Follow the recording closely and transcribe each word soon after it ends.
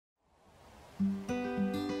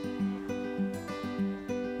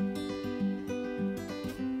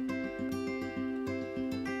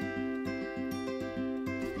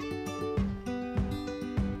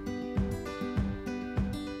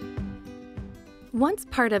Once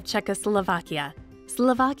part of Czechoslovakia,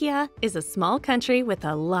 Slovakia is a small country with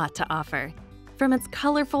a lot to offer. From its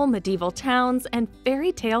colorful medieval towns and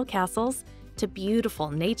fairy tale castles to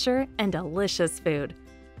beautiful nature and delicious food,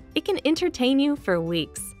 it can entertain you for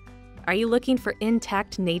weeks. Are you looking for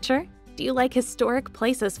intact nature? Do you like historic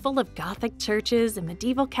places full of Gothic churches and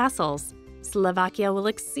medieval castles? Slovakia will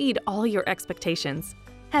exceed all your expectations.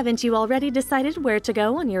 Haven't you already decided where to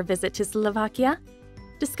go on your visit to Slovakia?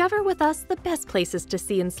 Discover with us the best places to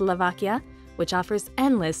see in Slovakia, which offers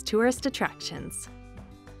endless tourist attractions.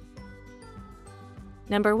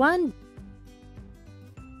 Number 1.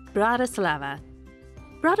 Bratislava.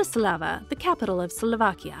 Bratislava, the capital of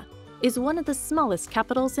Slovakia, is one of the smallest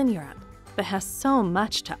capitals in Europe, but has so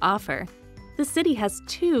much to offer. The city has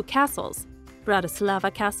 2 castles,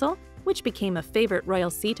 Bratislava Castle, which became a favorite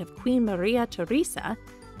royal seat of Queen Maria Theresa,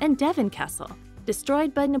 and Devon Castle,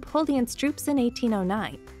 destroyed by Napoleon's troops in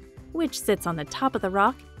 1809, which sits on the top of the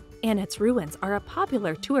rock, and its ruins are a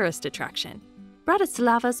popular tourist attraction.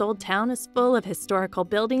 Bratislava's old town is full of historical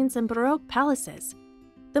buildings and Baroque palaces.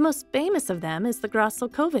 The most famous of them is the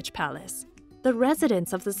Grosselkovich Palace, the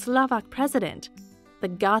residence of the Slovak president, the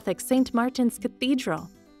Gothic St. Martin's Cathedral,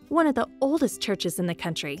 one of the oldest churches in the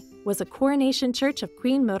country, was a coronation church of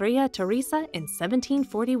Queen Maria Theresa in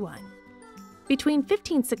 1741. Between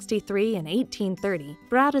 1563 and 1830,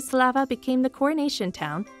 Bratislava became the coronation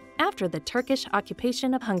town after the Turkish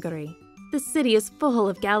occupation of Hungary. The city is full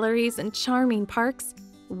of galleries and charming parks.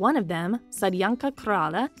 One of them, Sadjanka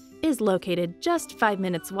Krala, is located just 5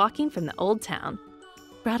 minutes walking from the old town.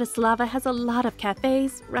 Bratislava has a lot of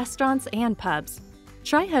cafes, restaurants, and pubs.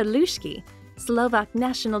 Try halušky, Slovak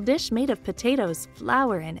national dish made of potatoes,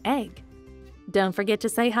 flour, and egg. Don't forget to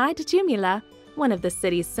say hi to Tumula, one of the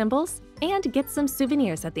city's symbols, and get some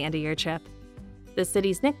souvenirs at the end of your trip. The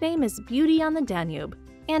city's nickname is Beauty on the Danube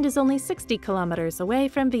and is only 60 kilometers away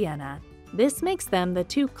from Vienna. This makes them the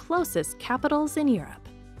 2 closest capitals in Europe.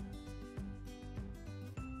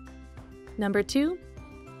 Number 2.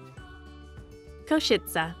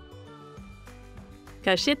 Košice.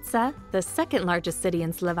 Košice, the second largest city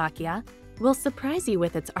in Slovakia, will surprise you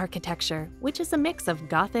with its architecture, which is a mix of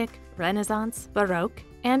Gothic, Renaissance, Baroque,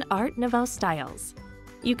 and Art Nouveau styles.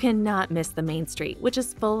 You cannot miss the main street, which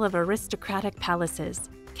is full of aristocratic palaces,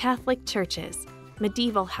 Catholic churches,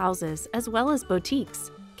 medieval houses, as well as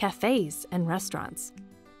boutiques, cafes, and restaurants.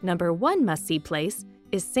 Number 1 must-see place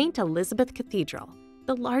is St. Elizabeth Cathedral,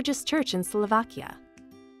 the largest church in Slovakia.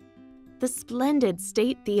 The splendid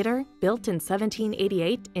State Theatre, built in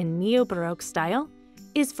 1788 in neo-Baroque style,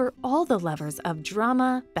 is for all the lovers of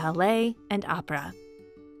drama, ballet, and opera.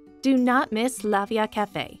 Do not miss Lavia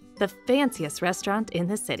Cafe, the fanciest restaurant in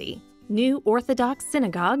the city. New Orthodox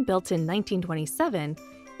Synagogue, built in 1927,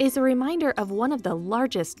 is a reminder of one of the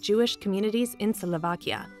largest Jewish communities in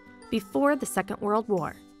Slovakia before the Second World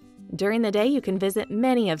War. During the day, you can visit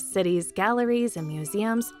many of city's galleries and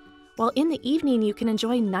museums, while in the evening you can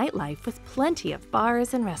enjoy nightlife with plenty of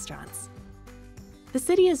bars and restaurants. The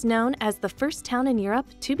city is known as the first town in Europe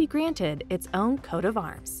to be granted its own coat of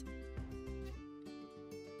arms.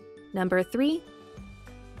 Number 3.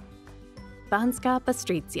 Banská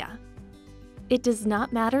Bystrica. It does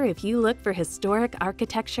not matter if you look for historic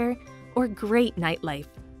architecture or great nightlife.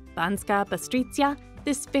 Banská Bystrica,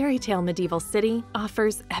 this fairy tale medieval city,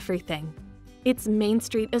 offers everything. Its main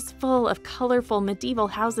street is full of colorful medieval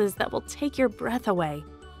houses that will take your breath away.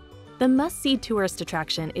 The must-see tourist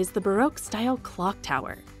attraction is the Baroque-style clock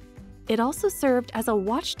tower. It also served as a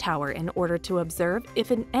watchtower in order to observe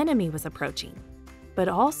if an enemy was approaching, but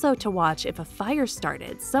also to watch if a fire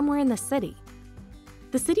started somewhere in the city.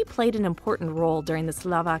 The city played an important role during the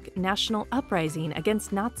Slovak national uprising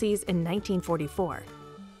against Nazis in 1944,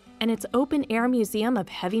 and its open-air museum of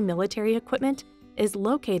heavy military equipment is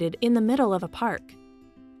located in the middle of a park.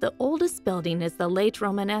 The oldest building is the late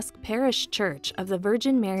Romanesque parish church of the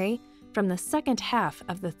Virgin Mary from the second half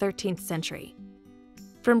of the 13th century.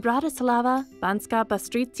 From Bratislava, Banská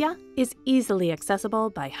Bystrica is easily accessible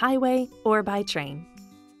by highway or by train.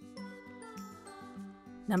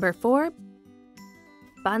 Number 4.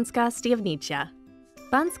 Banská Štiavnica.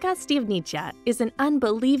 Banská Štiavnica is an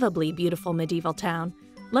unbelievably beautiful medieval town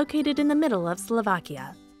located in the middle of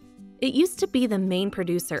Slovakia. It used to be the main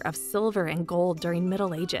producer of silver and gold during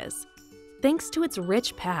Middle Ages. Thanks to its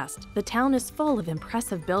rich past, the town is full of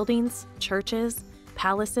impressive buildings, churches,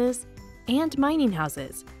 palaces, and mining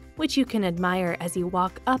houses, which you can admire as you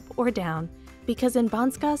walk up or down, because in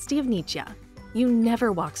Banská Štiavnica, you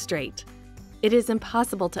never walk straight. It is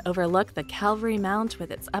impossible to overlook the Calvary Mount with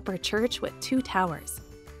its upper church with 2 towers.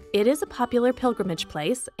 It is a popular pilgrimage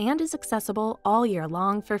place and is accessible all year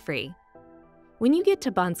long for free. When you get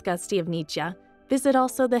to Banská Štiavnica, visit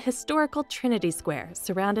also the historical Trinity Square,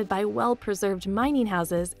 surrounded by well-preserved mining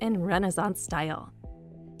houses in Renaissance style.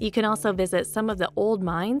 You can also visit some of the old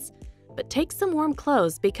mines, but take some warm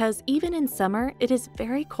clothes because even in summer, it is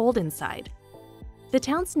very cold inside. The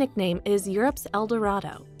town's nickname is Europe's El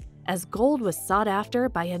Dorado, as gold was sought after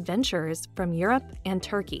by adventurers from Europe and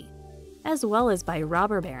Turkey, as well as by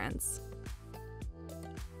robber barons.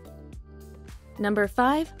 Number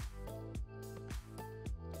 5.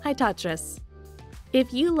 Tatras.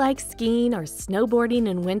 If you like skiing or snowboarding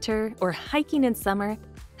in winter or hiking in summer,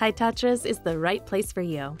 Tatras is the right place for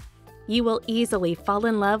you. You will easily fall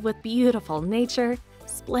in love with beautiful nature,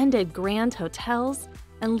 splendid grand hotels,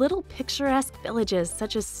 and little picturesque villages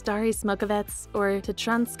such as Stary Smokovec or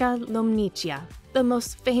Tatranska Lomnica. The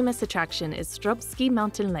most famous attraction is Stropski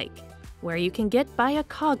Mountain Lake, where you can get by a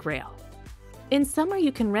cog rail. In summer,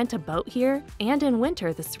 you can rent a boat here, and in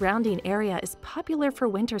winter, the surrounding area is popular for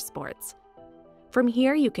winter sports. From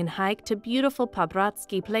here, you can hike to beautiful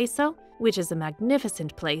Pobratski Pleso, which is a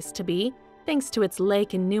magnificent place to be, thanks to its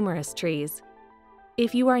lake and numerous trees.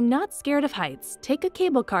 If you are not scared of heights, take a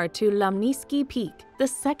cable car to Lomniski Peak, the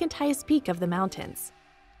second highest peak of the mountains.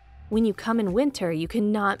 When you come in winter, you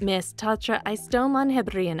cannot miss Tatra Istom on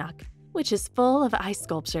Hebrianak, which is full of ice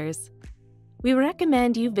sculptures. We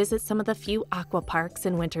recommend you visit some of the few aqua parks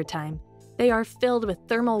in wintertime. They are filled with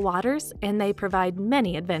thermal waters and they provide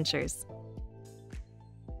many adventures.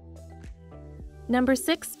 Number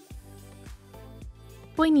 6.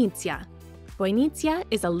 Bojnice. Bojnice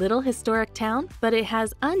is a little historic town, but it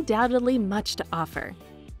has undoubtedly much to offer.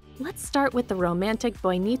 Let's start with the romantic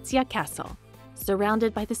Bojnice Castle,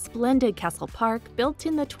 surrounded by the splendid castle park built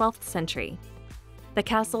in the 12th century. The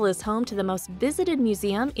castle is home to the most visited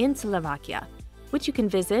museum in Slovakia, which you can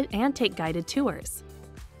visit and take guided tours.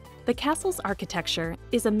 The castle's architecture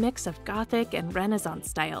is a mix of Gothic and Renaissance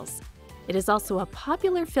styles. It is also a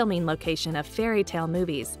popular filming location of fairy tale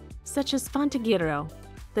movies, such as Fontagiro.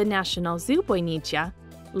 The National Zoo Bojnice,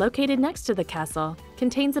 located next to the castle,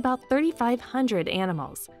 contains about 3,500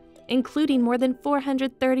 animals, including more than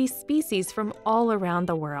 430 species from all around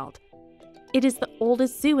the world. It is the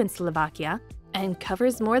oldest zoo in Slovakia and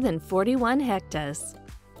covers more than 41 hectares.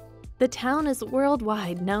 The town is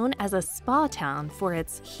worldwide known as a spa town for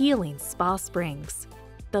its healing spa springs.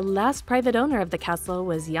 The last private owner of the castle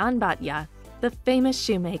was Jan Batya, the famous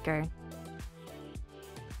shoemaker.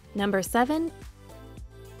 Number 7.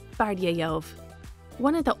 Bardejov.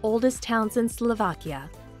 One of the oldest towns in Slovakia,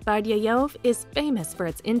 Bardejov is famous for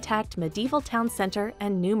its intact medieval town center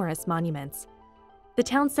and numerous monuments. The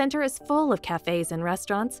town center is full of cafes and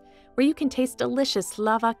restaurants where you can taste delicious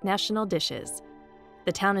Slovak national dishes.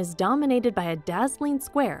 The town is dominated by a dazzling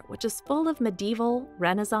square which is full of medieval,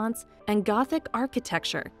 Renaissance, and Gothic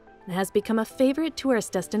architecture and has become a favorite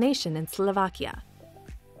tourist destination in Slovakia.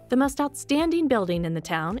 The most outstanding building in the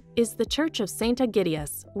town is the Church of St.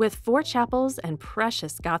 Egidius, with 4 chapels and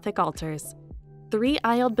precious Gothic altars. The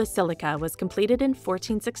 3-aisled basilica was completed in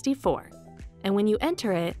 1464, and when you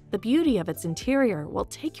enter it, the beauty of its interior will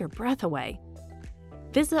take your breath away.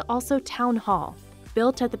 Visit also Town Hall,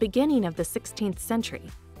 built at the beginning of the 16th century,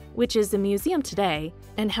 which is a museum today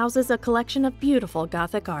and houses a collection of beautiful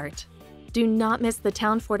Gothic art. Do not miss the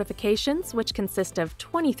town fortifications, which consist of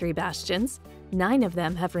 23 bastions. 9 of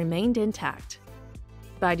them have remained intact.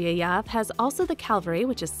 Bardejov has also the Calvary,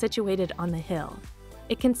 which is situated on the hill.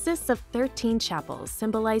 It consists of 13 chapels,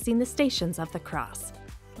 symbolizing the stations of the cross.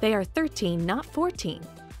 They are 13, not 14,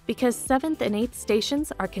 because 7th and 8th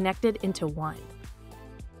stations are connected into one.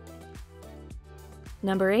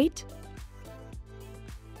 Number 8.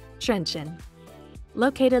 Trenčín.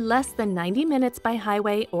 Located less than 90 minutes by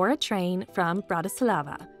highway or a train from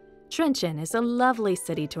Bratislava, Trenčín is a lovely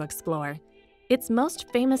city to explore. Its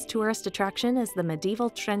most famous tourist attraction is the medieval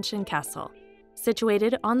Trenčín Castle,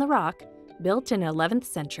 situated on the rock, built in 11th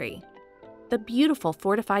century. The beautiful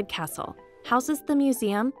fortified castle houses the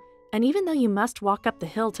museum, and even though you must walk up the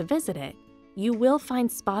hill to visit it, you will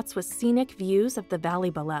find spots with scenic views of the valley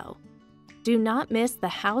below. Do not miss the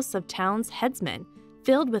House of Town's headsman,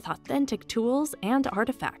 filled with authentic tools and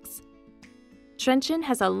artifacts. Trenčín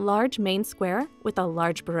has a large main square with a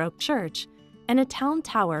large Baroque church and a town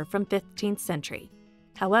tower from 15th century.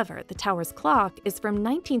 However, the tower's clock is from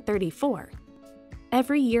 1934.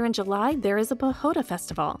 Every year in July, there is a Pohoda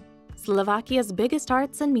Festival, Slovakia's biggest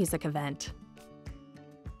arts and music event.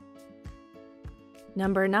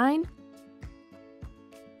 Number 9.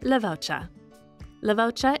 Levoča.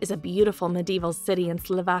 Levoča is a beautiful medieval city in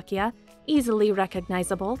Slovakia, easily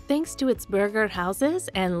recognizable thanks to its burgher houses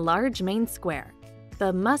and large main square.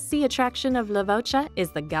 The must-see attraction of Levoča is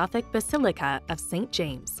the Gothic Basilica of St.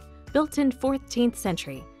 James, built in 14th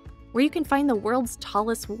century, where you can find the world's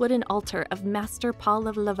tallest wooden altar of Master Paul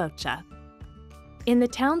of Levoča. In the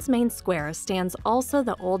town's main square stands also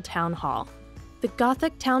the Old Town Hall. The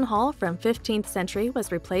Gothic Town Hall from 15th century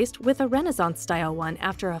was replaced with a Renaissance-style one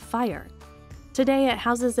after a fire. Today it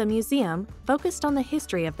houses a museum focused on the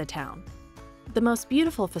history of the town. The most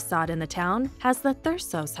beautiful facade in the town has the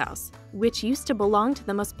Thurso's house, which used to belong to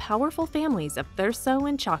the most powerful families of Thurso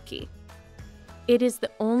and Chalky. It is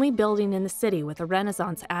the only building in the city with a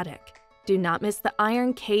Renaissance attic. Do not miss the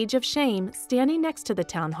iron cage of shame standing next to the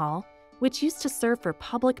town hall, which used to serve for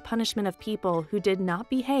public punishment of people who did not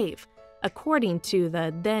behave according to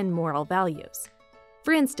the then moral values.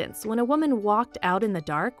 For instance, when a woman walked out in the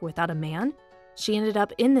dark without a man, she ended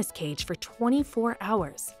up in this cage for 24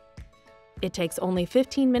 hours. It takes only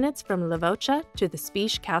 15 minutes from Levoča to the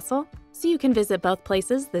Spiš Castle, so you can visit both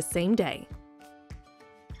places the same day.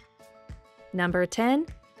 Number 10.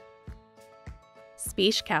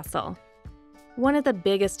 Spiš Castle. One of the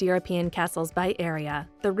biggest European castles by area,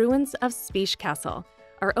 the ruins of Spiš Castle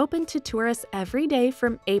are open to tourists every day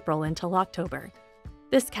from April until October.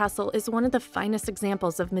 This castle is one of the finest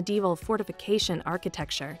examples of medieval fortification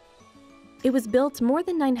architecture. It was built more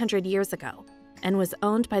than 900 years ago and was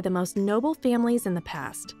owned by the most noble families in the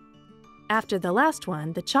past. After the last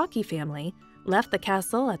one, the Chalky family, left the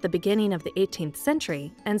castle at the beginning of the 18th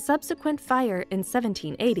century and subsequent fire in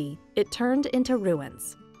 1780, it turned into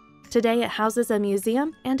ruins. Today it houses a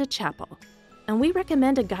museum and a chapel, and we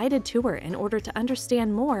recommend a guided tour in order to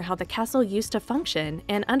understand more how the castle used to function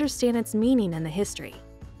and understand its meaning and the history.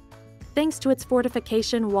 Thanks to its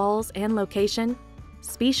fortification walls and location,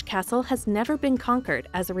 Spiš Castle has never been conquered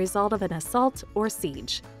as a result of an assault or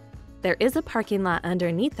siege. There is a parking lot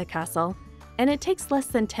underneath the castle, and it takes less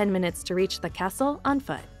than 10 minutes to reach the castle on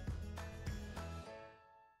foot.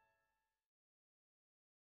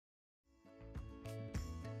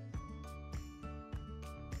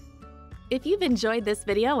 If you've enjoyed this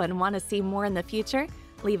video and want to see more in the future,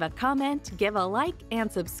 leave a comment, give a like,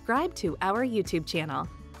 and subscribe to our YouTube channel.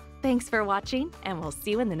 Thanks for watching, and we'll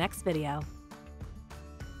see you in the next video.